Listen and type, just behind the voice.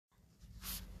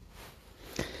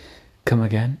Come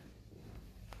again?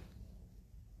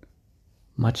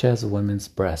 Much as women's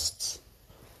breasts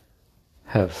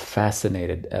have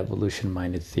fascinated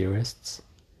evolution-minded theorists,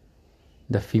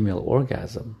 the female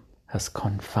orgasm has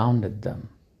confounded them.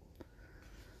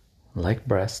 Like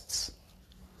breasts,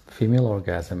 female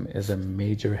orgasm is a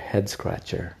major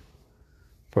head-scratcher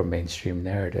for mainstream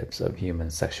narratives of human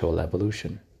sexual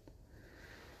evolution.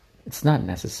 It's not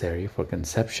necessary for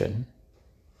conception,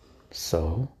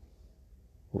 so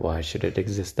why should it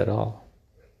exist at all?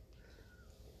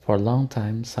 For a long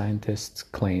time, scientists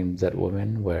claimed that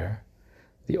women were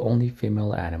the only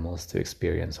female animals to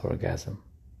experience orgasm.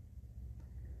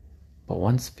 But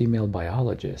once female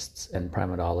biologists and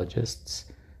primatologists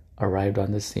arrived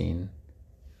on the scene,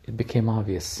 it became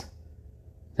obvious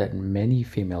that many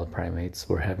female primates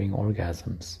were having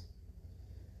orgasms.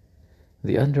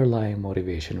 The underlying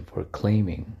motivation for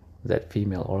claiming that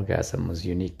female orgasm was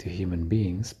unique to human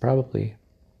beings probably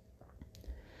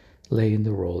lay in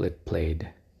the role it played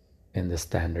in the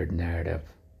standard narrative.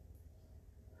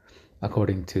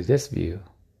 According to this view,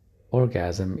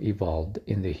 orgasm evolved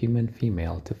in the human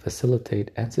female to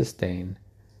facilitate and sustain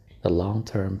the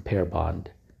long-term pair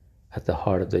bond at the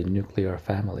heart of the nuclear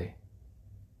family.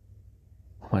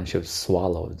 Once you've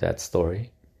swallowed that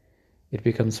story, it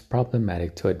becomes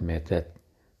problematic to admit that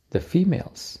the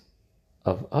females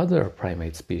of other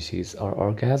primate species are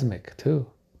orgasmic too.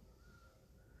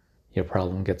 Your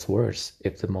problem gets worse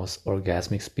if the most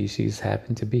orgasmic species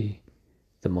happen to be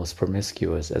the most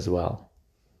promiscuous as well,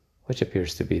 which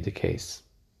appears to be the case.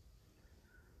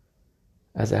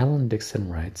 As Alan Dixon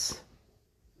writes,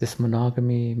 this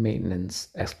monogamy maintenance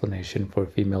explanation for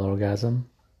female orgasm,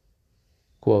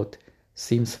 quote,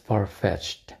 seems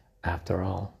far-fetched after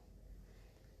all.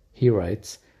 He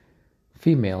writes,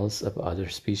 females of other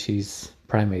species,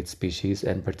 primate species,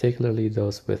 and particularly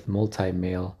those with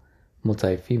multi-male,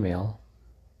 multi-female,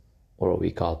 or what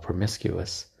we call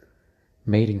promiscuous,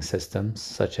 mating systems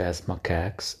such as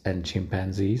macaques and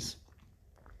chimpanzees,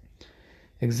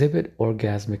 exhibit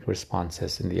orgasmic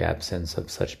responses in the absence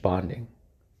of such bonding,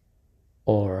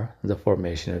 or the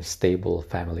formation of stable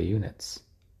family units.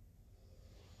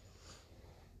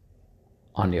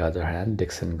 On the other hand,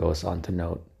 Dixon goes on to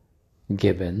note,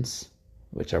 gibbons,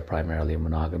 which are primarily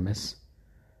monogamous,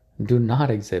 do not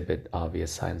exhibit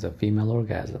obvious signs of female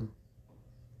orgasm,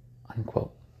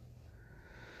 unquote.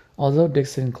 Although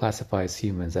Dixon classifies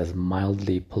humans as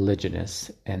mildly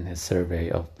polygynous in his survey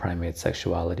of primate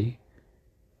sexuality,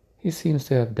 he seems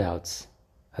to have doubts,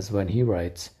 as when he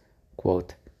writes,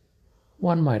 quote,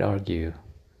 one might argue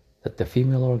that the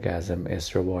female orgasm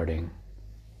is rewarding,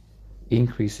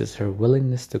 increases her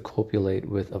willingness to copulate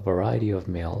with a variety of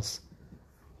males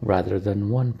rather than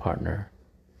one partner,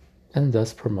 and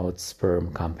thus promotes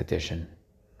sperm competition,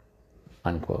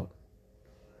 unquote.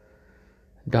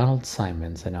 Donald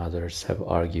Simons and others have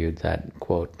argued that,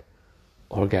 quote,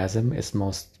 orgasm is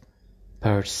most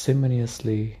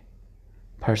parsimoniously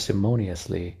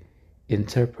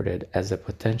interpreted as a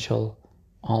potential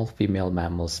all female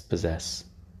mammals possess,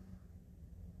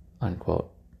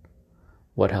 unquote.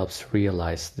 What helps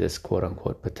realize this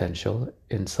quote-unquote potential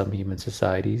in some human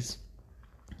societies,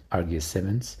 argues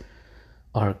Simmons,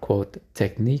 are, quote,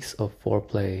 techniques of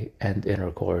foreplay and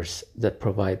intercourse that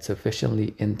provide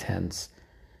sufficiently intense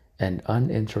and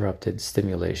uninterrupted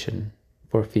stimulation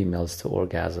for females to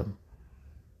orgasm,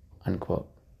 unquote.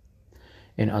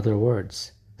 In other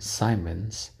words,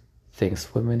 Simons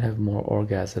thinks women have more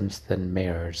orgasms than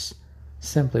mares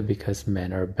simply because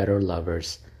men are better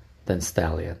lovers than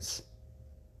stallions.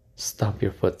 Stomp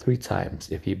your foot 3 times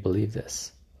if you believe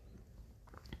this.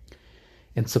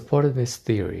 In support of his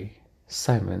theory,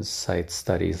 Simons cites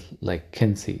studies like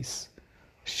Kinsey's,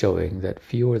 showing that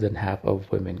fewer than half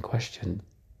of women questioned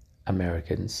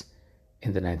Americans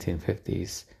in the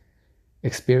 1950s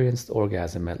experienced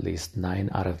orgasm at least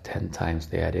 9 out of 10 times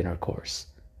they had intercourse,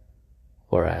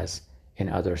 whereas in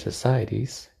other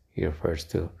societies, he refers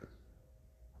to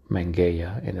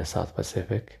Mangaia in the South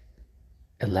Pacific,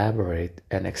 elaborate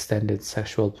and extended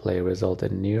sexual play result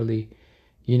in nearly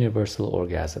universal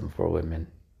orgasm for women.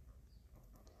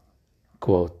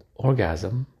 Quote,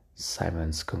 orgasm,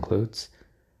 Simons concludes,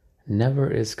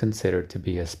 never is considered to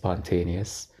be a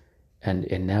spontaneous and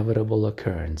inevitable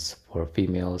occurrence for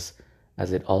females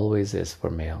as it always is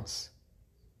for males,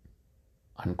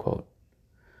 unquote.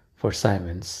 For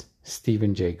Simons,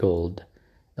 Stephen Jay Gould,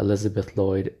 Elizabeth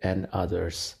Lloyd, and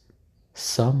others,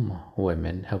 some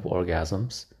women have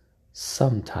orgasms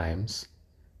sometimes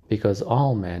because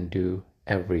all men do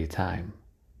every time.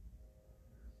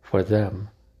 For them,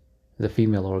 the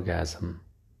female orgasm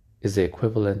is the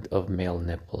equivalent of male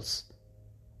nipples,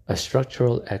 a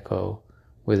structural echo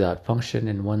without function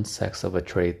in one sex of a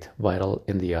trait vital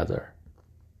in the other.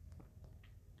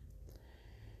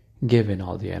 Given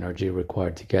all the energy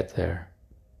required to get there,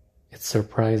 it's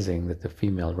surprising that the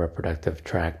female reproductive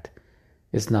tract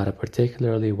is not a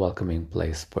particularly welcoming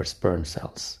place for sperm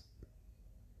cells.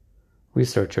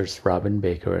 Researchers Robin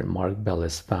Baker and Mark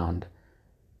Bellis found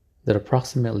that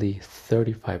approximately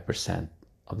 35%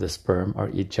 of the sperm are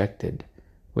ejected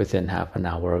within half an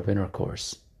hour of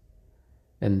intercourse,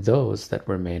 and those that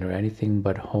remain are anything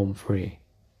but home free.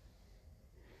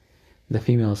 The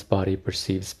female's body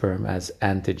perceives sperm as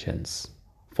antigens,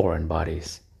 foreign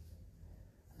bodies,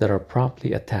 that are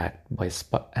promptly attacked by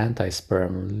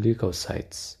anti-sperm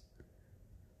leukocytes,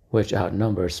 which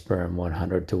outnumber sperm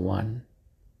 100 to 1.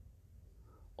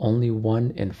 Only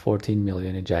 1 in 14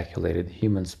 million ejaculated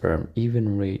human sperm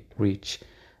even reach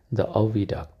the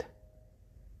oviduct.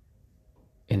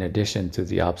 In addition to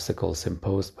the obstacles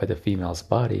imposed by the female's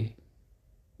body,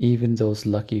 even those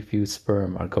lucky few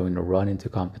sperm are going to run into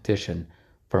competition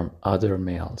from other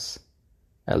males,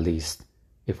 at least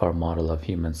if our model of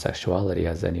human sexuality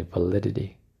has any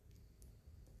validity.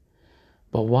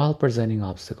 But while presenting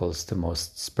obstacles to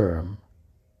most sperm,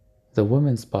 the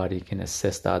woman's body can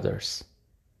assist others.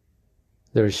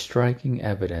 There is striking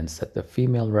evidence that the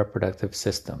female reproductive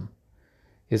system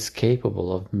is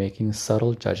capable of making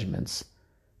subtle judgments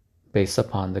based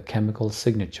upon the chemical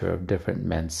signature of different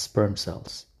men's sperm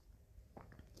cells.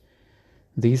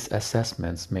 These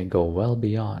assessments may go well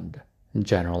beyond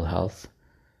general health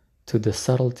to the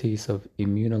subtleties of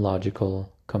immunological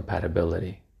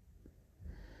compatibility.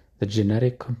 The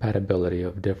genetic compatibility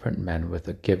of different men with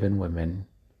a given woman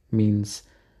means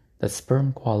that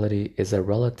sperm quality is a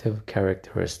relative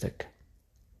characteristic.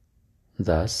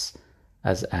 Thus,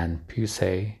 as Anne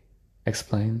Pusey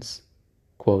explains,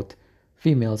 quote,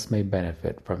 females may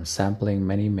benefit from sampling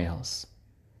many males,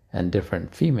 and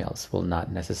different females will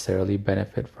not necessarily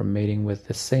benefit from mating with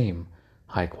the same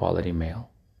high-quality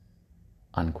male,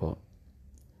 unquote.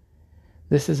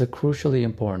 This is a crucially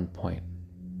important point.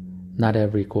 Not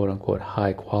every quote-unquote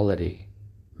high-quality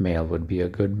male would be a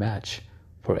good match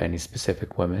for any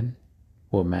specific woman,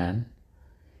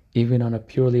 even on a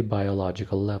purely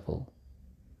biological level,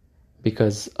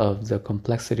 because of the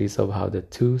complexities of how the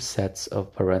two sets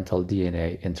of parental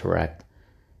DNA interact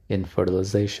in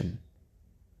fertilization.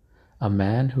 A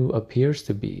man who appears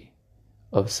to be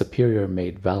of superior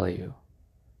mate value,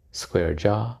 square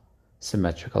jaw,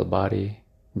 symmetrical body,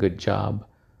 good job,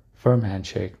 firm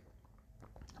handshake,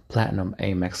 platinum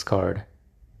Amex card,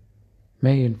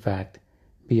 may in fact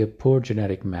be a poor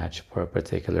genetic match for a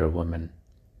particular woman.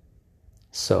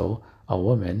 So, a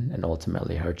woman, and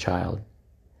ultimately her child,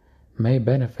 may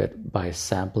benefit by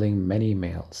sampling many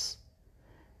males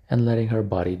and letting her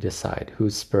body decide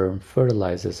whose sperm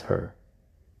fertilizes her.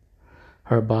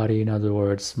 Her body, in other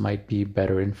words, might be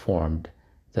better informed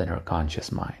than her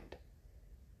conscious mind.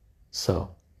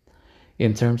 So,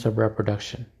 in terms of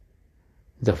reproduction,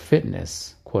 the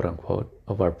fitness, quote-unquote,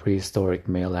 of our prehistoric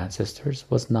male ancestors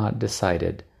was not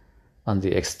decided on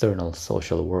the external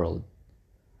social world,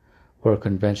 where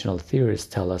conventional theories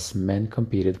tell us men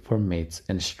competed for mates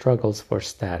in struggles for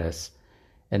status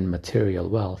and material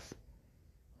wealth.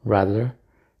 Rather,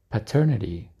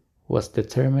 paternity was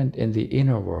determined in the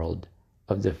inner world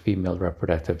of the female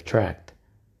reproductive tract,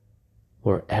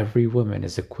 where every woman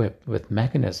is equipped with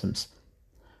mechanisms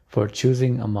for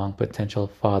choosing among potential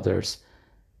fathers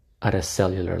at a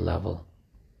cellular level.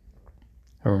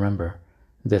 Remember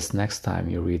this next time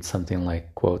you read something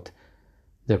like, quote,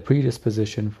 the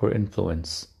predisposition for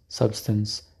influence,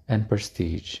 substance, and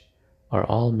prestige are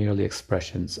all merely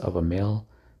expressions of a male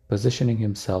positioning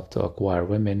himself to acquire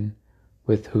women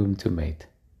with whom to mate,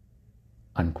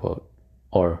 unquote.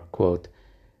 Or, quote,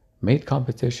 mate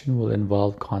competition will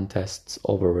involve contests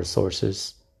over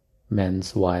resources.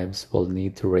 Men's wives will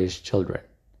need to raise children,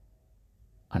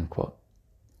 unquote.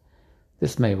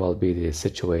 This may well be the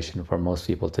situation for most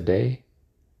people today,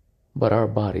 but our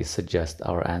bodies suggest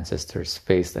our ancestors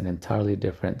faced an entirely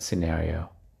different scenario.